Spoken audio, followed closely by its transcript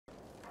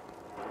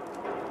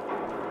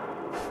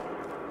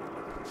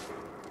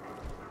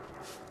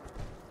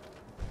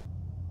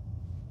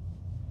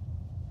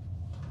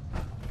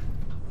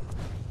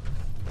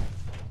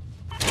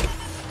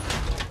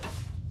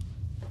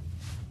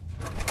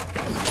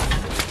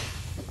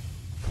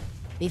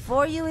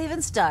Before you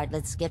even start,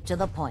 let's skip to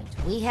the point.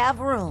 We have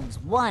rooms,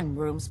 one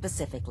room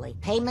specifically.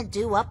 Payment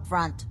due up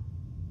front.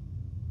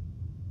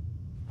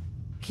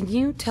 Can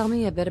you tell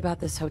me a bit about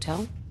this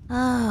hotel?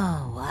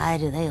 Oh, why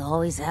do they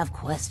always have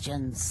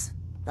questions?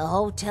 The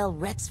Hotel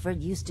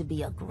Rexford used to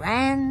be a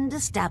grand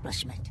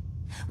establishment.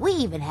 We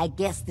even had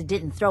guests that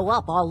didn't throw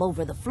up all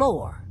over the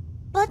floor.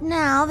 But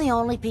now the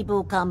only people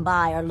who come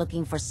by are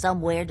looking for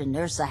somewhere to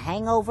nurse a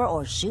hangover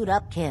or shoot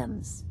up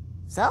chems.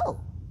 So,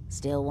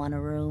 still want a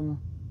room?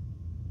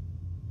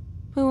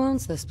 Who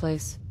owns this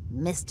place?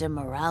 Mr.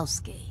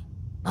 Morowski.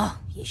 Oh,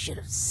 you should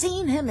have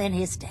seen him in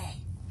his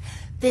day.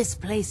 This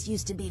place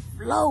used to be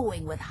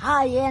flowing with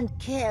high-end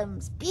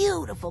chems,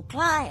 beautiful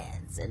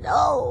clients, and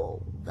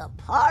oh, the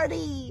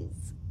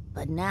parties.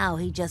 But now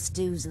he just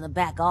stews in the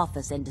back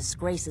office and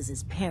disgraces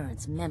his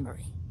parents'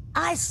 memory.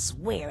 I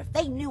swear, if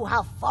they knew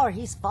how far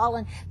he's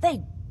fallen,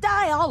 they'd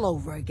die all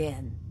over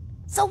again.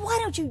 So why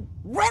don't you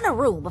rent a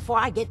room before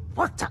I get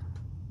worked up?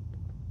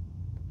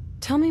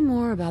 Tell me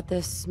more about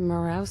this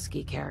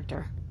Morowski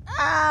character.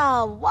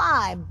 Oh,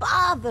 why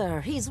bother?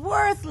 He's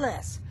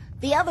worthless.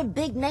 The other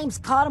big names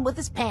caught him with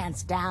his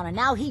pants down, and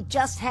now he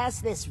just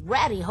has this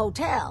ratty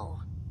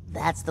hotel.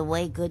 That's the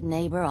way good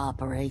neighbor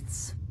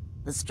operates.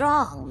 The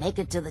strong make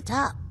it to the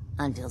top,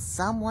 until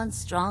someone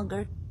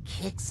stronger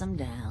kicks them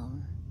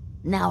down.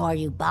 Now, are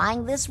you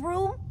buying this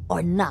room,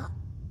 or not?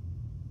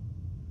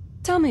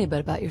 Tell me a bit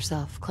about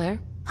yourself,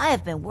 Claire. I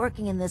have been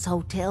working in this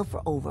hotel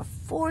for over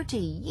 40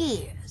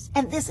 years,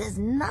 and this is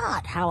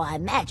not how I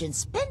imagined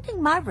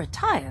spending my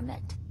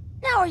retirement.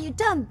 Now, are you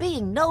done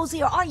being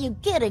nosy, or are you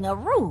getting a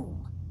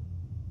room?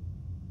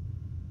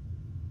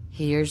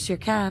 Here's your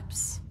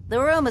caps.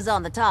 The room is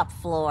on the top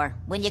floor.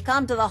 When you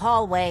come to the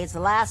hallway, it's the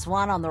last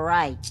one on the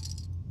right.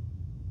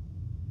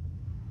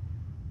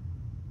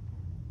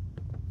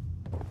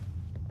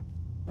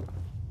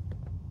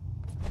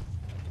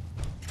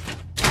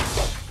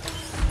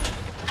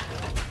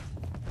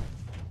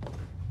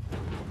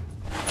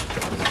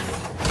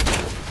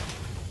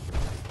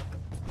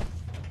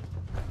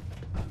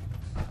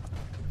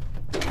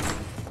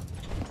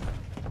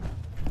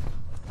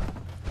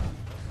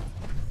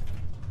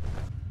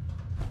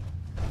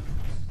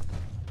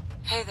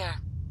 Hey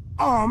there.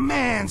 Oh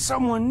man,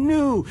 someone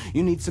new!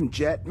 You need some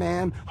jet,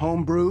 man?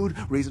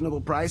 Home-brewed, reasonable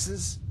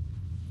prices?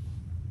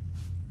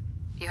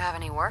 You have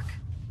any work?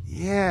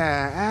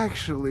 Yeah,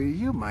 actually,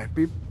 you might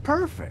be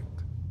perfect.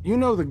 You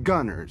know the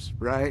Gunners,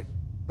 right?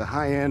 The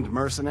high-end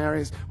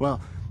mercenaries?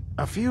 Well,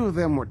 a few of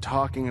them were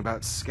talking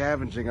about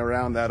scavenging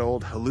around that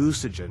old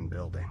Hallucigen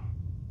building.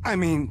 I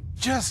mean,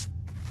 just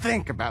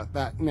think about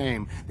that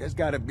name. There's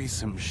gotta be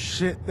some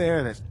shit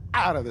there that's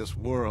out of this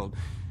world.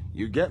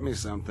 You get me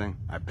something,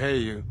 I pay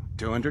you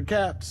 200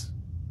 caps.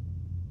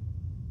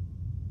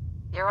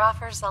 Your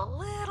offer's a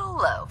little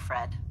low,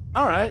 Fred.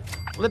 All right,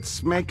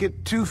 let's make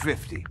it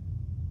 250.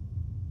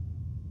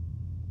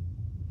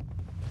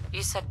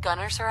 You said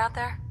gunners are out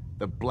there?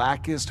 The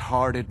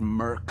blackest-hearted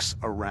mercs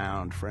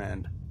around,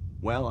 friend.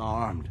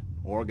 Well-armed,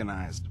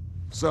 organized.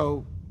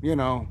 So, you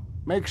know,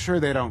 make sure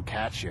they don't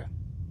catch you.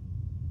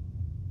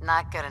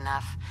 Not good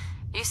enough.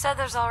 You said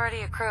there's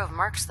already a crew of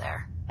mercs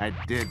there. I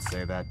did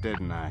say that,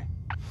 didn't I?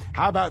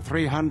 How about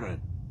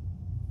 300?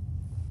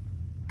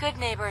 Good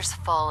neighbor's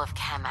full of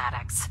chem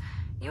addicts.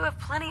 You have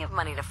plenty of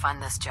money to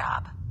fund this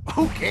job.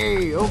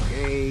 Okay,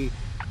 okay.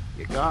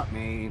 You got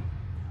me.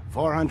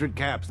 400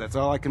 caps, that's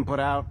all I can put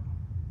out?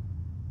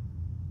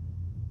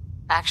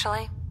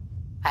 Actually,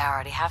 I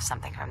already have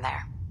something from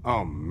there.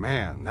 Oh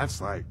man,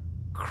 that's like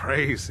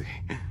crazy.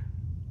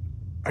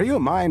 Are you a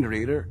mind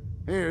reader?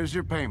 Here's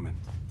your payment.